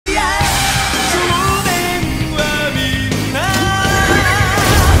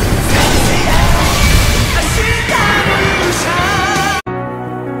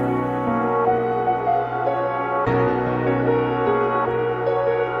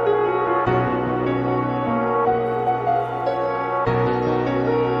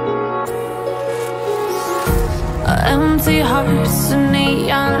empty hearts and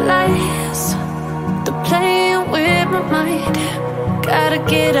neon lights. They're playing with my mind. Gotta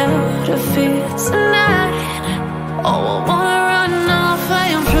get out of here tonight. Oh, I wanna run off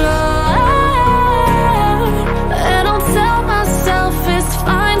and fly. And I'll tell myself it's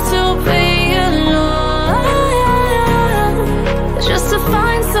fine to be alone, just to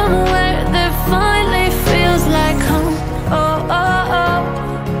find somewhere that finally feels like home. Oh, oh, oh.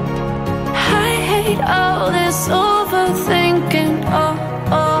 I hate all this overthinking. Oh,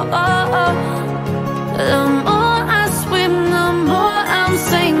 oh, oh, oh. The more I swim, the more I'm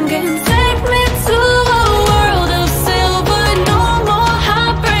sinking. Take me to a world of silver, no more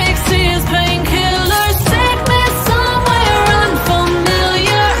heartbreaks, tears, painkillers. Take me somewhere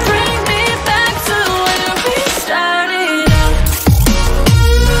unfamiliar, bring me back to where we started out.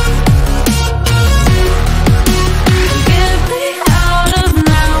 Get me out of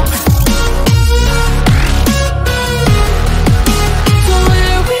now, to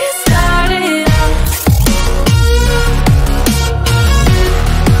where we started out.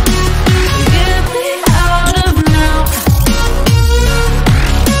 Get me out of now,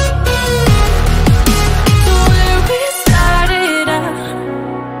 to where we started out.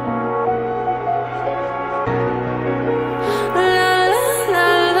 La la la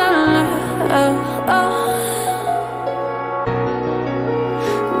la la, oh, oh.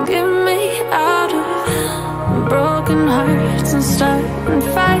 Get me out of broken hearts and starting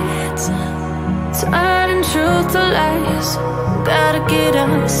fights, turning truth to lies. Gotta get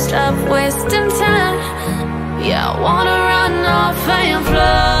up, stop wasting time. Yeah, I wanna run off and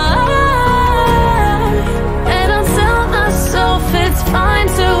fly. And I'll tell myself it's fine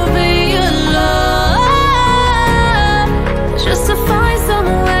to be alone, just to find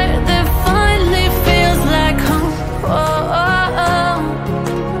somewhere that finally feels like home. Oh, oh, oh.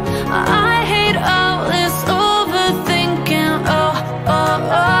 I hate all this overthinking. Oh,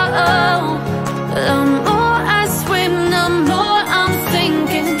 oh, oh, oh. The more I swim, the more I'm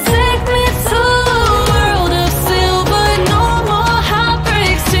sinking. Take me to a world of silver, no more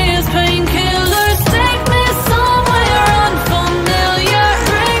heartbreaks, tears, painkillers. Take me somewhere unfamiliar,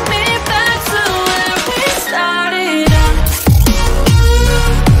 bring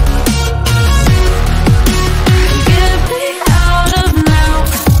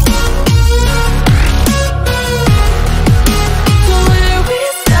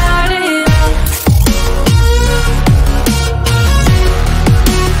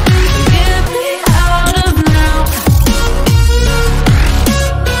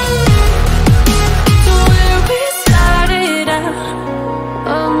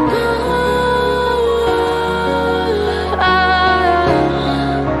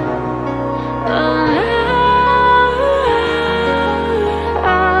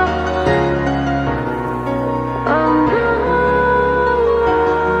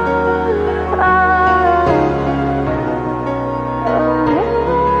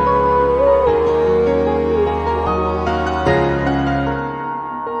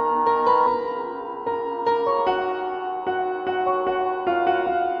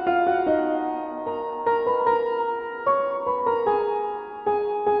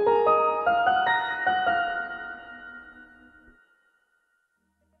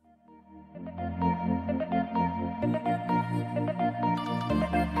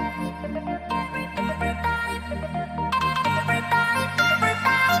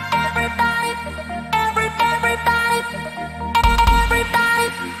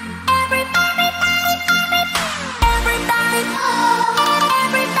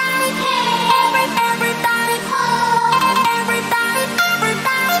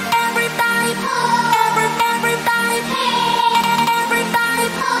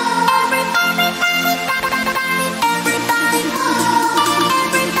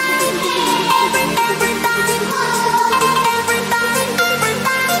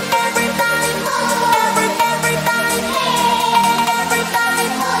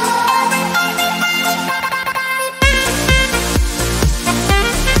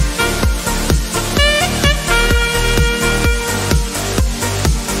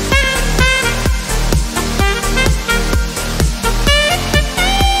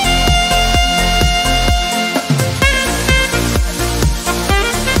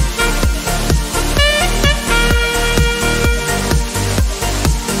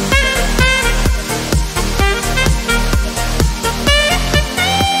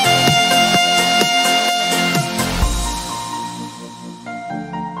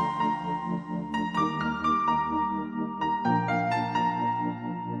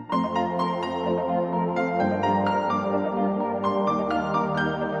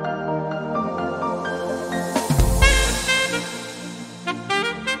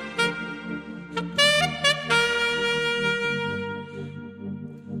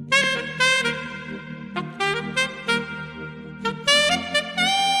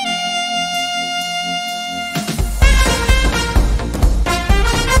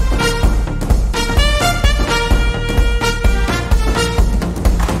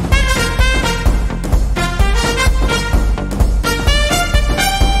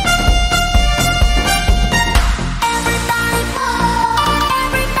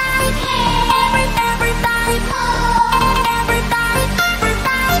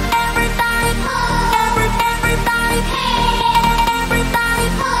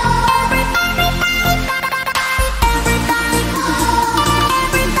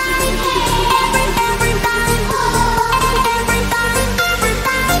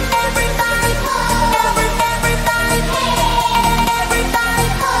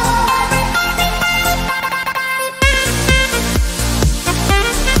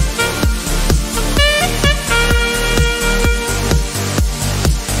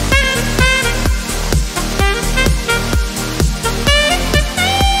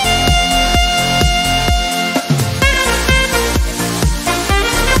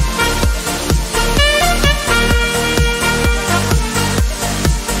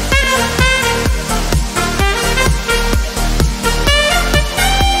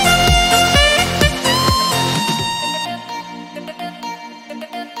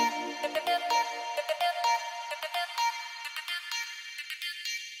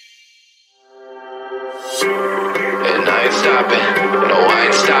I ain't stopping. No, I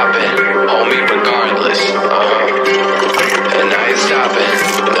ain't stopping. Homie, regardless. And I ain't stopping.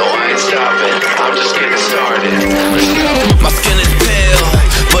 No, I ain't stopping. I'm just getting started. Let's go. My skin is pale,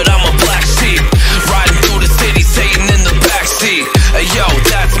 but I'm a black sheep. Riding through the city, Satan in the backseat. Hey yo,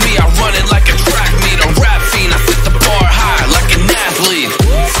 that's me, I run it like a track meet. A rap fiend, I set the bar high like an athlete.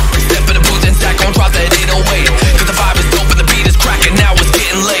 Step in the booth and stack on drop that 808. Cause the vibe is dope and the beat is cracking, now it's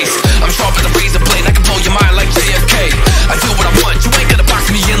getting laced. I'm sharp as a razor blade, I can blow your mind like JFK. I do what I want, you ain't gonna box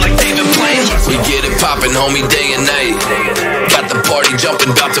me in like David Blaine. We get it poppin', homie, day and night. Got the party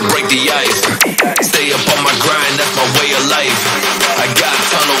jumping, about to break the ice. Stay up on my grind, that's my way of life. I got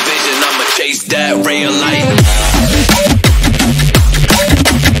tunnel vision, I'ma chase that ray of light.